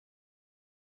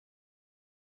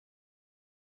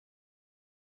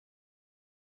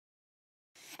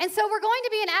And so we're going to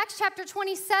be in Acts chapter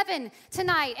 27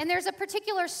 tonight, and there's a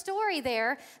particular story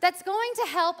there that's going to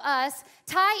help us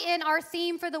tie in our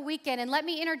theme for the weekend. And let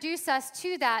me introduce us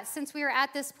to that since we are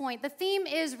at this point. The theme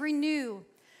is renewal.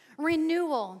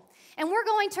 And we're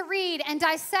going to read and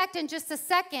dissect in just a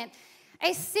second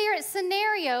a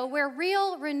scenario where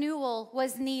real renewal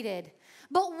was needed.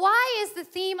 But why is the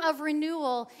theme of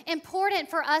renewal important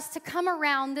for us to come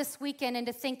around this weekend and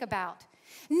to think about?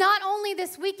 Not only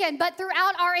this weekend, but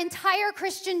throughout our entire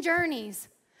Christian journeys.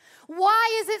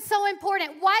 Why is it so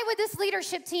important? Why would this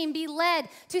leadership team be led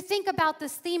to think about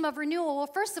this theme of renewal? Well,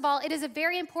 first of all, it is a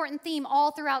very important theme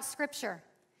all throughout Scripture.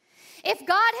 If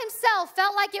God himself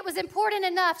felt like it was important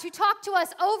enough to talk to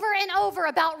us over and over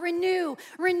about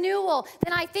renewal,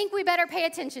 then I think we better pay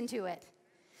attention to it.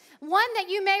 One that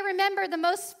you may remember the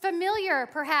most familiar,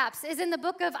 perhaps, is in the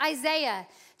book of Isaiah,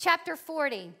 chapter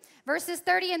 40, verses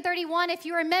 30 and 31. If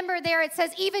you remember there, it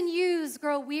says, even youths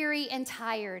grow weary and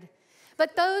tired,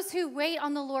 but those who wait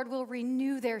on the Lord will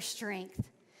renew their strength.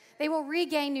 They will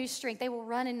regain new strength. They will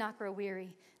run and not grow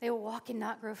weary. They will walk and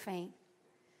not grow faint.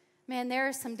 Man, there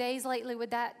are some days lately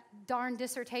with that darn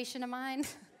dissertation of mine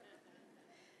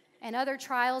and other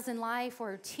trials in life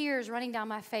or tears running down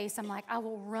my face. I'm like, I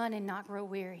will run and not grow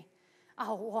weary.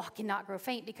 I'll walk and not grow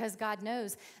faint, because God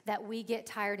knows that we get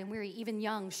tired and weary. Even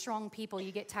young, strong people,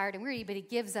 you get tired and weary, but he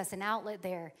gives us an outlet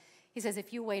there. He says,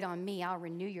 if you wait on me, I'll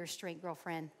renew your strength,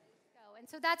 girlfriend. And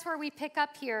so that's where we pick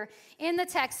up here in the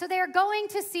text. So they're going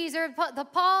to Caesar.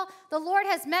 The Lord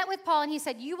has met with Paul, and he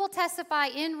said, you will testify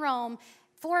in Rome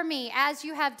for me, as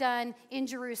you have done in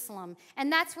Jerusalem.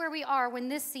 And that's where we are when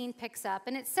this scene picks up.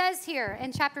 And it says here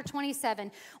in chapter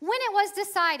 27, when it was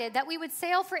decided that we would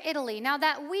sail for Italy. Now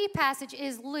that we passage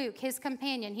is Luke, his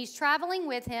companion. He's traveling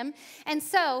with him. And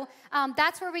so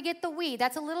that's where we get the we.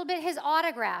 That's a little bit his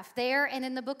autograph there and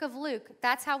in the book of Luke.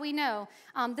 That's how we know.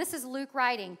 This is Luke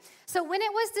writing. So when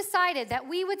it was decided that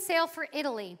we would sail for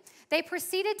Italy, they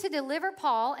proceeded to deliver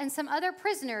Paul and some other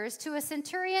prisoners to a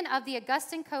centurion of the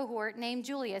Augustan cohort named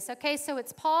Julius. Okay, so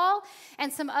it's Paul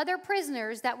and some other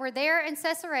prisoners that were there in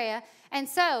Caesarea. And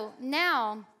so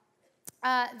now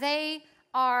they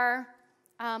are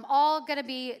all going to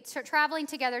be traveling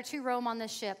together to Rome on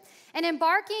this ship. And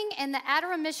embarking in the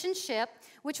Adramyttian ship,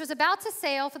 which was about to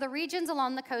sail for the regions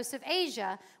along the coast of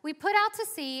Asia, we put out to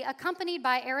sea, accompanied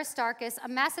by Aristarchus, a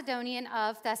Macedonian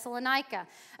of Thessalonica.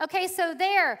 Okay, so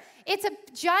there, it's a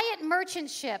giant merchant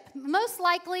ship, most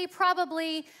likely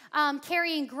probably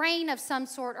carrying grain of some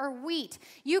sort or wheat.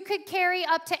 You could carry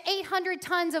up to 800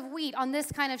 tons of wheat on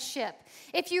this kind of ship.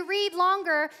 If you read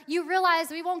longer, you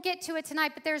realize, we won't get to it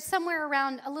tonight, but there's somewhere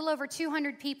around a little over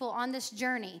 200 people on this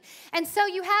journey. And so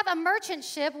you have a merchant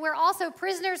ship where also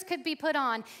prisoners could be put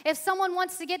on. If someone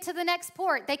wants to get to the next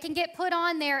port, they can get put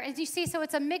on there. As you see, so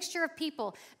it's a mixture of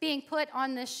people being put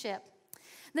on this ship.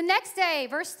 The next day,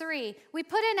 verse 3, we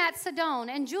put in at Sidon,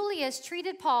 and Julius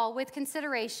treated Paul with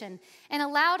consideration and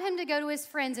allowed him to go to his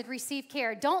friends and receive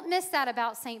care. Don't miss that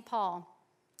about St. Paul.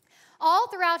 All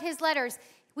throughout his letters,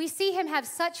 we see him have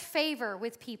such favor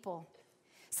with people.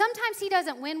 Sometimes he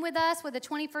doesn't win with us with a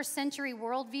 21st century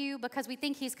worldview because we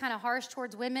think he's kind of harsh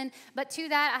towards women. But to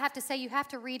that, I have to say, you have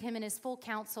to read him in his full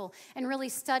counsel and really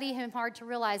study him hard to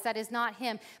realize that is not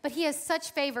him. But he has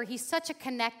such favor. He's such a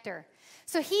connector.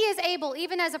 So he is able,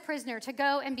 even as a prisoner, to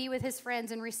go and be with his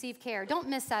friends and receive care. Don't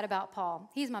miss that about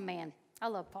Paul. He's my man. I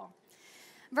love Paul.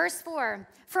 Verse 4,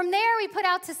 from there we put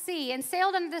out to sea and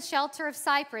sailed under the shelter of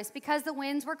Cyprus because the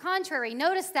winds were contrary.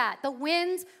 Notice that, the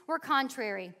winds were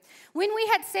contrary. When we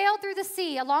had sailed through the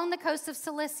sea along the coast of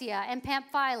Cilicia and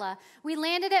Pamphylia, we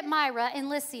landed at Myra in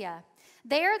Lycia.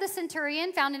 There the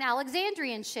centurion found an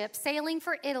Alexandrian ship sailing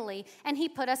for Italy, and he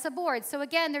put us aboard. So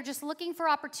again, they're just looking for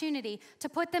opportunity to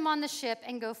put them on the ship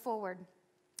and go forward.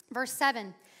 Verse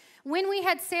 7. When we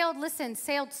had sailed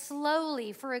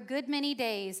slowly for a good many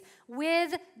days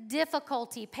with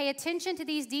difficulty. Pay attention to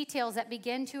these details that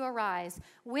begin to arise.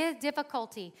 With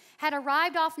difficulty. Had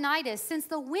arrived off Cnidus, since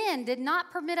the wind did not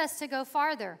permit us to go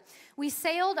farther. We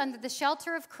sailed under the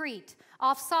shelter of Crete,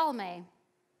 off Salme.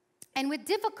 And with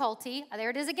difficulty,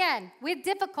 there it is again, with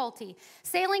difficulty,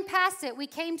 sailing past it, we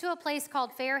came to a place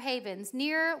called Fair Havens,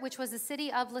 near which was the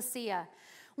city of Lycia.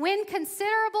 When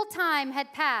considerable time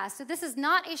had passed, so this is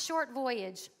not a short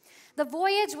voyage. The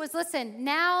voyage was, listen,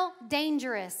 now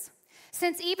dangerous.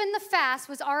 Since even the fast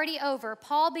was already over,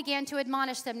 Paul began to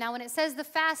admonish them. Now, when it says the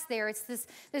fast there, it's this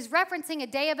referencing a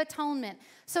day of atonement.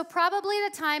 So probably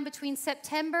the time between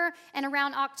September and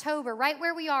around October, right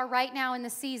where we are right now in the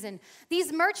season.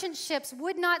 These merchant ships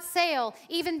would not sail,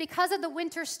 even because of the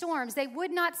winter storms. They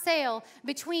would not sail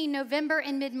between November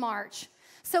and mid-March.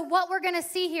 So what we're going to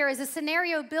see here is a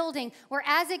scenario building where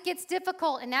as it gets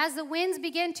difficult and as the winds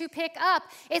begin to pick up,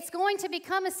 it's going to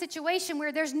become a situation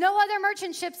where there's no other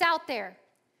merchant ships out there.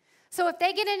 So if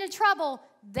they get into trouble,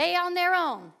 they on their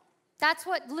own. That's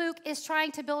what Luke is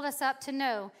trying to build us up to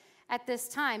know at this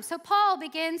time. So Paul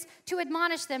begins to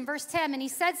admonish them, verse 10, and he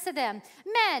says to them,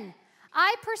 "Men,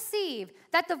 I perceive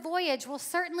that the voyage will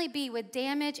certainly be with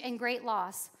damage and great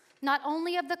loss, not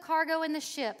only of the cargo and the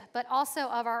ship, but also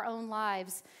of our own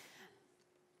lives."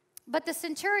 But the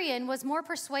centurion was more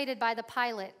persuaded by the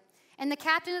pilot and the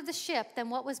captain of the ship than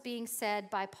what was being said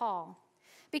by Paul.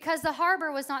 Because the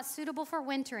harbor was not suitable for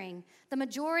wintering, the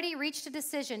majority reached a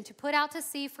decision to put out to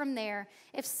sea from there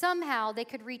if somehow they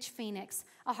could reach Phoenix,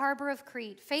 a harbor of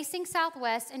Crete, facing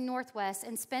southwest and northwest,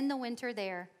 and spend the winter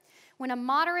there. When a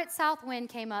moderate south wind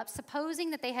came up,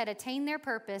 supposing that they had attained their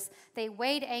purpose, they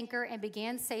weighed anchor and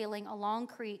began sailing along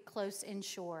Crete close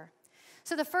inshore.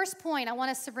 So the first point, I want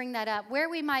us to bring that up, where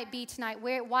we might be tonight,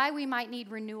 why we might need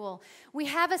renewal. We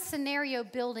have a scenario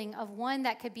building of one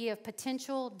that could be of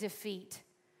potential defeat,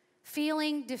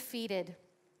 feeling defeated.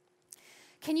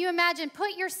 Can you imagine?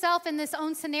 Put yourself in this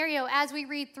own scenario as we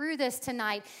read through this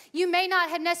tonight. You may not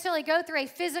have necessarily go through a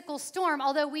physical storm,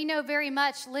 although we know very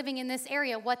much living in this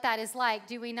area what that is like,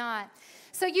 do we not?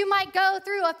 So you might go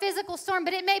through a physical storm,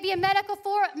 but it may be a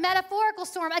metaphorical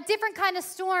storm, a different kind of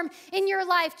storm in your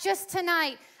life. Just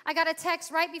tonight, I got a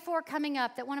text right before coming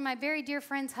up that one of my very dear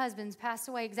friends' husbands passed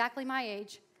away, exactly my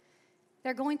age.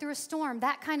 They're going through a storm,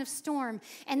 that kind of storm,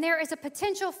 and there is a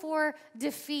potential for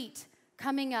defeat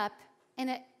coming up in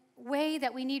a way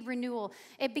that we need renewal.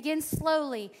 It begins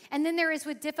slowly, and then there is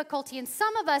with difficulty. And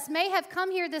some of us may have come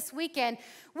here this weekend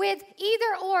with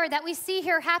either or that we see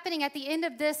here happening at the end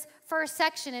of this first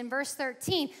section in verse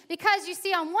 13. Because you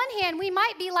see, on one hand, we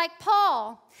might be like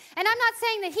Paul. And I'm not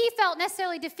saying that he felt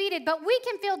necessarily defeated, but we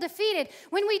can feel defeated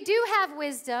when we do have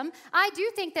wisdom. I do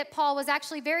think that Paul was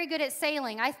actually very good at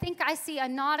sailing. I think I see a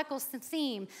nautical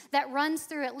theme that runs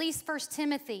through at least 1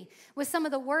 Timothy with some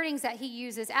of the wordings that he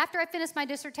uses. After I finish my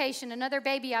dissertation, another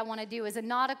baby I want to do is a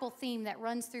nautical theme that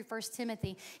runs through 1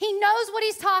 Timothy. He knows what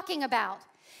he's talking about.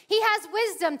 He has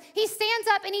wisdom. He stands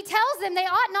up and he tells them they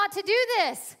ought not to do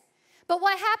this. But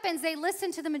what happens? They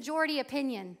listen to the majority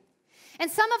opinion.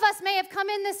 And some of us may have come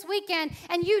in this weekend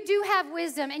and you do have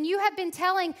wisdom and you have been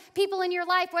telling people in your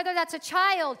life, whether that's a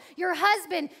child, your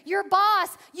husband, your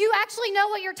boss, you actually know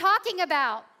what you're talking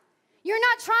about. You're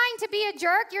not trying to be a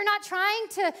jerk. You're not trying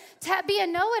to be a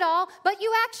know-it-all, but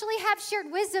you actually have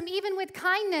shared wisdom even with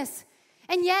kindness.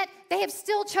 And yet they have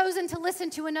still chosen to listen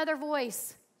to another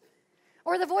voice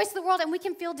or the voice of the world, and we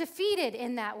can feel defeated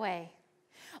in that way.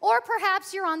 Or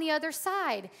perhaps you're on the other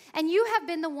side, and you have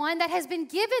been the one that has been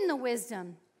given the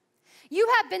wisdom. You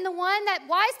have been the one that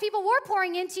wise people were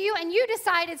pouring into you, and you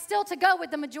decided still to go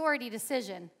with the majority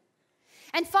decision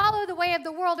and follow the way of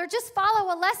the world, or just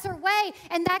follow a lesser way,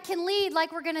 and that can lead,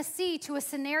 like we're going to see, to a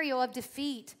scenario of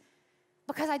defeat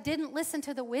because I didn't listen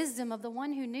to the wisdom of the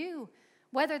one who knew,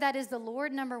 whether that is the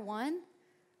Lord, number one,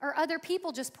 or other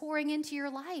people just pouring into your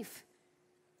life.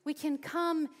 We can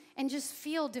come and just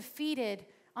feel defeated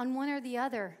on one or the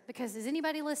other, because is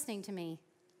anybody listening to me?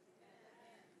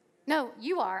 No,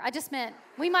 you are. I just meant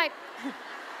we might.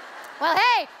 Well,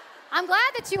 hey, I'm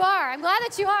glad that you are. I'm glad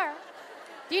that you are.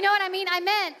 Do you know what I mean? I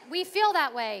meant we feel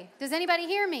that way. Does anybody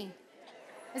hear me?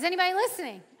 Is anybody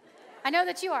listening? I know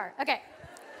that you are. Okay.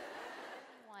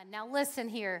 Now listen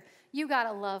here. You got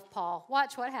to love Paul.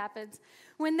 Watch what happens.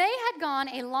 When they had gone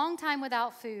a long time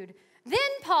without food, then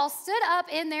Paul stood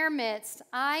up in their midst.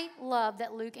 I love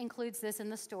that Luke includes this in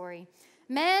the story.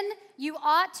 Men, you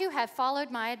ought to have followed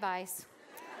my advice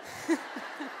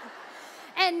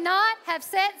and not have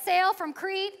set sail from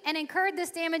Crete and incurred this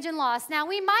damage and loss. Now,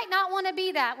 we might not want to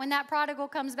be that when that prodigal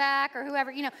comes back or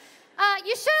whoever, you should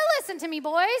have listened to me,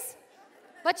 boys,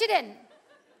 but you didn't.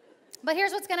 But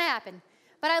here's what's going to happen.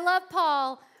 But I love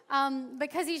Paul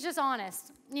because he's just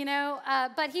honest,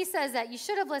 but he says that you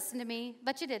should have listened to me,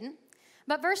 but you didn't.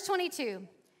 But verse 22,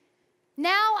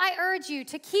 now I urge you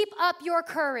to keep up your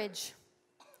courage,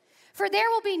 for there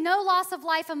will be no loss of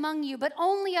life among you, but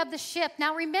only of the ship.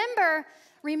 Now remember,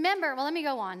 well, let me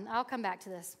go on. I'll come back to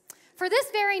this. For this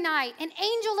very night, an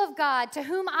angel of God to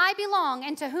whom I belong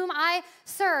and to whom I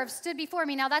serve stood before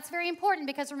me. Now that's very important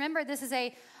because remember, this is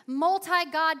a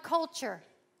multi-God culture.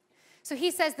 So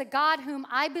he says the God whom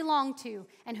I belong to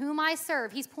and whom I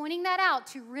serve, he's pointing that out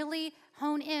to really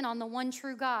hone in on the one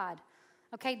true God.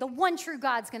 Okay, the one true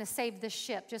God's going to save this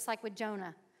ship, just like with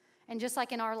Jonah. And just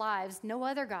like in our lives, no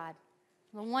other God,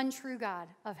 the one true God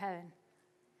of heaven.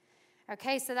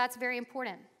 Okay, so that's very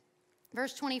important.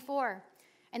 Verse 24,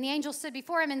 And the angel stood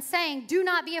before him and saying, "Do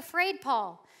not be afraid,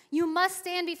 Paul. You must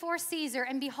stand before Caesar,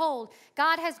 and behold,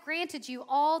 God has granted you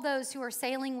all those who are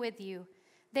sailing with you.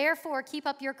 Therefore, keep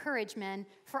up your courage, men,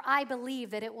 for I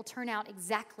believe that it will turn out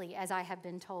exactly as I have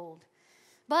been told."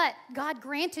 But God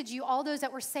granted you all those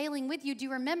that were sailing with you. Do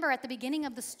you remember at the beginning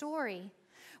of the story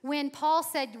when Paul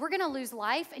said, we're going to lose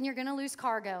life and you're going to lose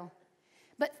cargo?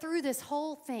 But through this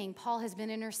whole thing, Paul has been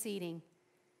interceding.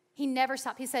 He never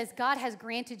stopped. He says, God has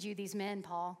granted you these men,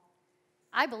 Paul.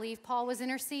 I believe Paul was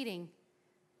interceding.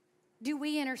 Do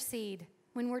we intercede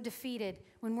when we're defeated,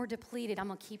 when we're depleted? I'm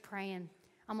going to keep praying.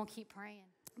 I'm going to keep praying.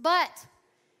 But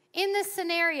in this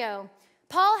scenario,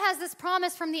 Paul has this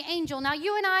promise from the angel. Now,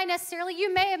 you and I necessarily,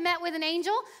 you may have met with an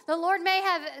angel. The Lord may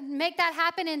have make that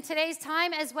happen in today's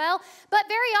time as well. But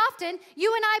very often,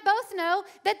 you and I both know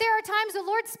that there are times the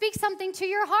Lord speaks something to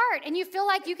your heart, and you feel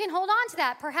like you can hold on to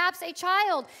that. Perhaps a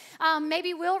child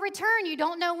maybe will return. You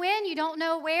don't know when, you don't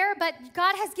know where, but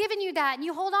God has given you that, and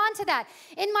you hold on to that.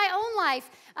 In my own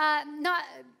life, not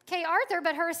Kay Arthur,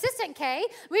 but her assistant Kay,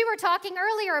 we were talking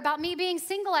earlier about me being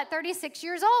single at 36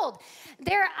 years old.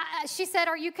 She said,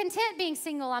 "Are you content being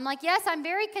single?" I'm like, "Yes, I'm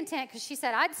very content," because she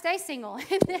said I'd stay single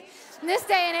in this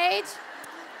day and age.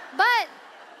 But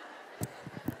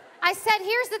I said,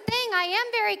 here's the thing, I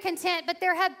am very content, but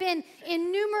there have been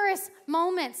innumerous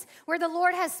moments where the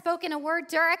Lord has spoken a word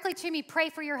directly to me. Pray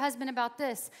for your husband about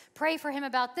this. Pray for him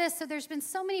about this. So there's been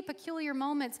so many peculiar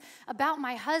moments about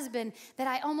my husband that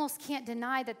I almost can't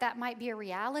deny that that might be a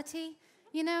reality,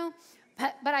 you know?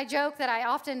 But I joke that I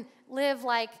often live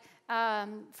like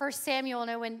 1 Samuel,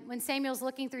 when Samuel's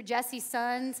looking through Jesse's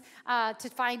sons to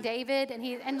find David,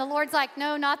 and the Lord's like,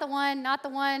 "No, not the one, not the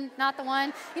one, not the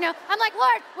one." You know, I'm like,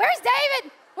 "Lord, where's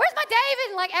David? Where's my David?"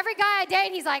 And like every guy I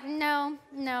date, he's like, "No,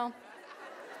 no."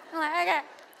 I'm like, okay.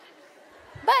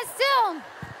 But still,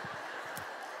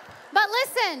 but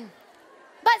listen,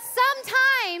 but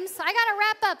sometimes, I got to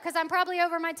wrap up because I'm probably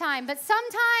over my time, but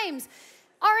sometimes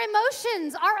our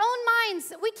emotions, our own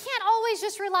minds, we can't always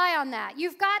just rely on that.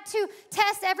 You've got to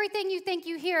test everything you think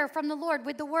you hear from the Lord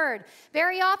with the Word.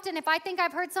 Very often, if I think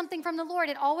I've heard something from the Lord,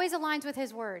 it always aligns with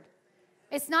His Word.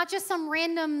 It's not just some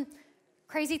random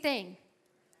crazy thing.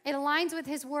 It aligns with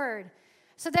His Word.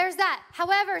 So there's that.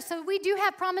 However, so we do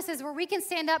have promises where we can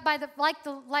stand up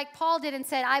like Paul did and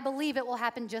said, "I believe it will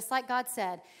happen just like God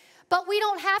said." But we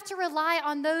don't have to rely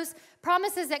on those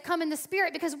promises that come in the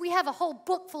Spirit because we have a whole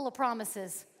book full of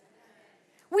promises.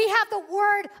 We have the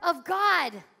Word of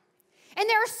God. And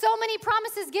there are so many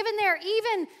promises given there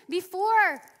even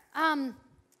before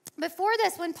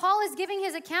this, when Paul is giving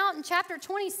his account in chapter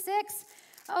 26.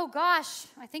 Oh gosh,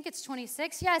 I think it's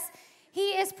 26. Yes,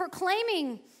 he is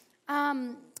proclaiming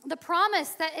the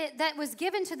promise that was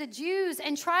given to the Jews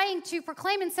and trying to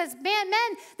proclaim and says, men,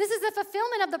 this is the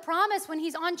fulfillment of the promise when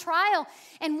he's on trial.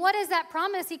 And what is that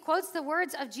promise? He quotes the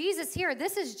words of Jesus here.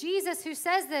 This is Jesus who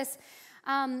says this.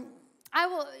 "I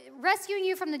will rescuing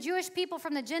you from the Jewish people,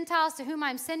 from the Gentiles to whom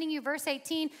I'm sending you." Verse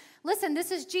 18. Listen,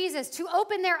 this is Jesus. "To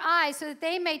open their eyes so that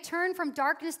they may turn from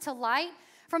darkness to light,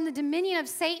 from the dominion of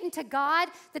Satan to God,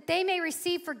 that they may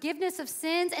receive forgiveness of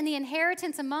sins and the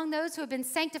inheritance among those who have been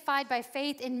sanctified by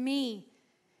faith in me."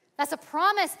 That's a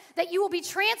promise that you will be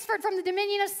transferred from the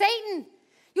dominion of Satan.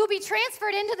 You'll be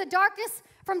transferred into the darkness,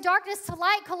 from darkness to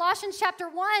light. Colossians chapter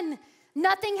 1.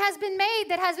 "Nothing has been made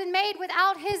that has been made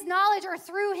without His knowledge, or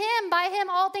through Him. By Him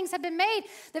all things have been made."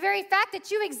 The very fact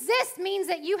that you exist means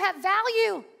that you have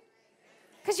value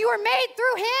because you were made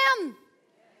through Him.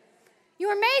 You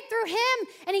were made through Him,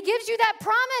 and He gives you that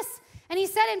promise. And He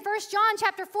said in 1 John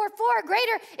chapter 4:4,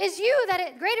 greater is He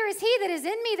that is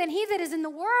in me than he that is in the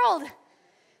world.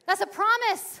 That's a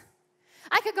promise.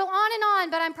 I could go on and on,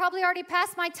 but I'm probably already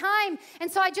past my time.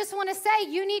 And so I just want to say,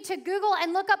 you need to Google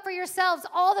and look up for yourselves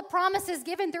all the promises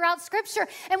given throughout Scripture.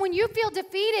 And when you feel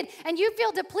defeated and you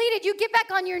feel depleted, you get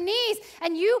back on your knees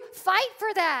and you fight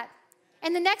for that.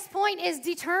 And the next point is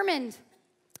determined.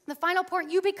 The final point,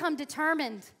 you become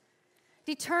determined.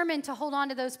 Determined to hold on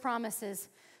to those promises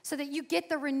so that you get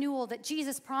the renewal that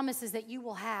Jesus promises that you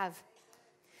will have.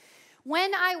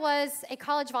 When I was a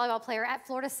college volleyball player at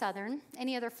Florida Southern,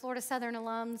 any other Florida Southern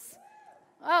alums?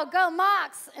 Oh, go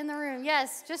Mocs in the room.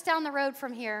 Yes, just down the road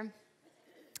from here.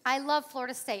 I love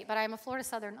Florida State, but I'm a Florida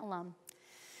Southern alum.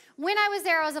 When I was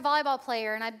there, I was a volleyball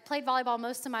player, and I played volleyball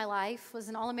most of my life, was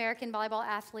an All-American volleyball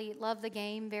athlete, loved the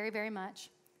game very, very much.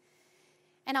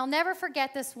 And I'll never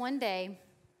forget this one day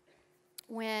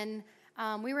when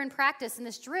we were in practice in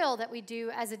this drill that we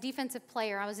do as a defensive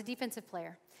player. I was a defensive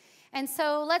player. And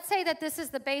so let's say that this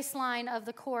is the baseline of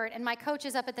the court, and my coach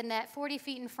is up at the net 40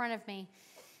 feet in front of me.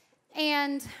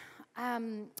 And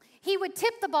he would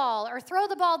tip the ball or throw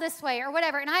the ball this way or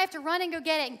whatever, and I have to run and go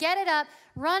get it and get it up,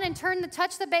 run and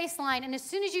touch the baseline, and as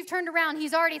soon as you've turned around,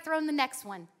 he's already thrown the next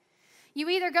one. You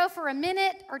either go for a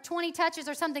minute or 20 touches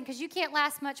or something because you can't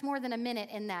last much more than a minute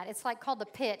in that. It's like called the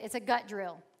pit. It's a gut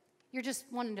drill. You're just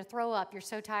wanting to throw up. You're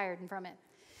so tired from it.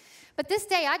 But this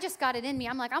day, I just got it in me.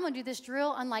 I'm like, I'm going to do this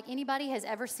drill unlike anybody has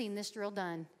ever seen this drill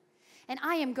done. And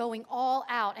I am going all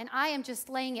out, and I am just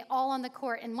laying it all on the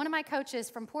court. And one of my coaches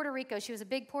from Puerto Rico, she was a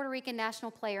big Puerto Rican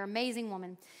national player, amazing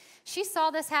woman. She saw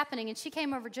this happening, and she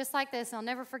came over just like this, and I'll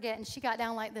never forget, and she got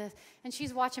down like this, and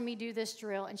she's watching me do this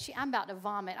drill, and I'm about to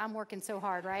vomit. I'm working so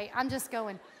hard, right? I'm just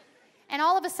going. And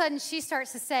all of a sudden, she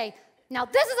starts to say, now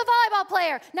this is a volleyball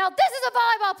player. Now this is a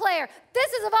volleyball player.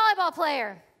 This is a volleyball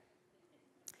player.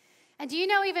 And do you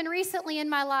know, even recently in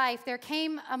my life, there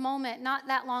came a moment not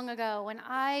that long ago when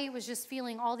I was just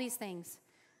feeling all these things,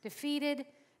 defeated,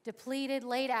 depleted,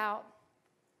 laid out.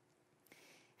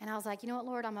 And I was like, you know what,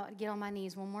 Lord, I'm going to get on my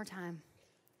knees one more time.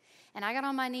 And I got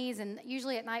on my knees, and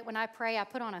usually at night when I pray, I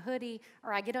put on a hoodie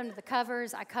or I get under the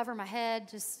covers. I cover my head,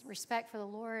 just respect for the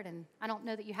Lord. And I don't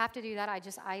know that you have to do that.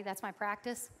 That's my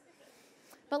practice.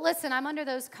 But listen, I'm under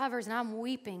those covers, and I'm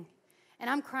weeping. And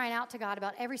I'm crying out to God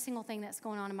about every single thing that's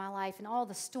going on in my life and all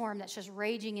the storm that's just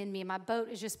raging in me. And my boat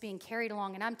is just being carried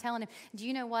along. And I'm telling him, do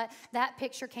you know what? That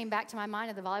picture came back to my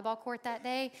mind of the volleyball court that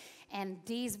day. And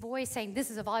Dee's voice saying, this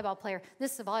is a volleyball player.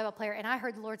 This is a volleyball player. And I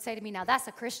heard the Lord say to me, now that's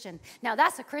a Christian. Now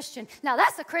that's a Christian. Now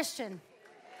that's a Christian.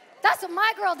 That's what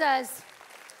my girl does.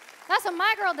 That's what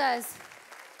my girl does.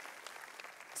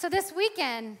 So this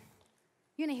weekend,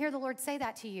 you're going to hear the Lord say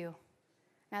that to you.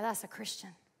 Now that's a Christian.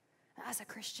 That's a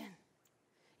Christian.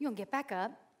 You're going to get back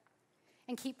up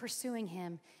and keep pursuing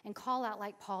him and call out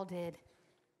like Paul did.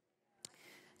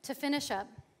 To finish up,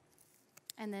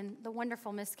 and then the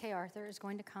wonderful Miss Kay Arthur is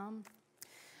going to come.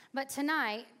 But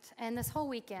tonight and this whole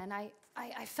weekend, I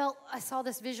saw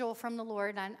this visual from the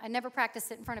Lord. I never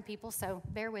practiced it in front of people, so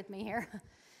bear with me here.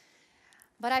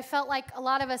 But I felt like a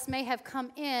lot of us may have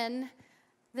come in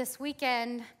this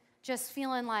weekend just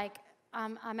feeling like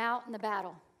I'm out in the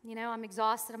battle. You know, I'm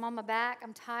exhausted, I'm on my back,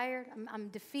 I'm tired, I'm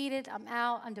defeated, I'm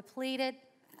out, I'm depleted.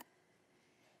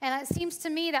 And it seems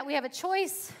to me that we have a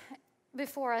choice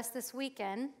before us this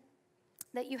weekend,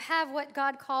 that you have what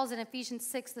God calls in Ephesians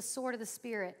 6, the sword of the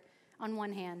Spirit on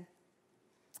one hand,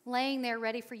 laying there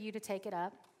ready for you to take it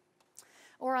up.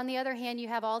 Or on the other hand, you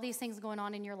have all these things going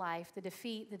on in your life, the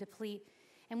defeat, the deplete.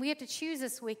 And we have to choose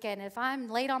this weekend. If I'm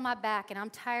laid on my back and I'm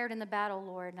tired in the battle,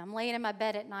 Lord, and I'm laying in my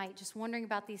bed at night just wondering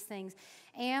about these things,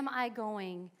 am I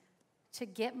going to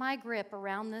get my grip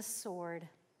around this sword?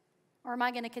 Or am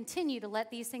I going to continue to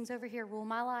let these things over here rule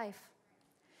my life?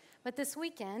 But this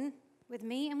weekend, with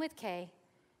me and with Kay,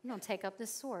 we're going to take up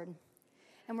this sword.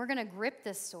 And we're going to grip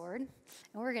this sword.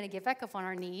 And we're going to get back up on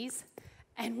our knees.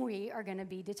 And we are going to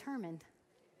be determined.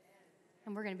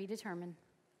 And we're going to be determined.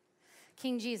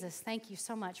 King Jesus, thank you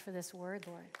so much for this word,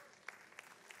 Lord.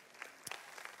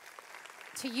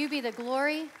 To you be the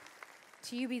glory,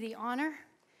 to you be the honor,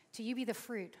 to you be the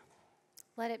fruit.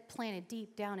 Let it plant it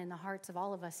deep down in the hearts of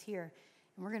all of us here.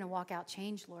 And we're going to walk out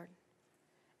changed, Lord.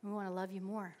 We want to love you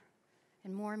more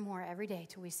and more every day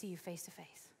till we see you face to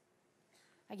face.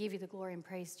 I give you the glory and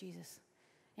praise, Jesus.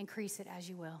 Increase it as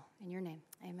you will. In your name,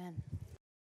 amen.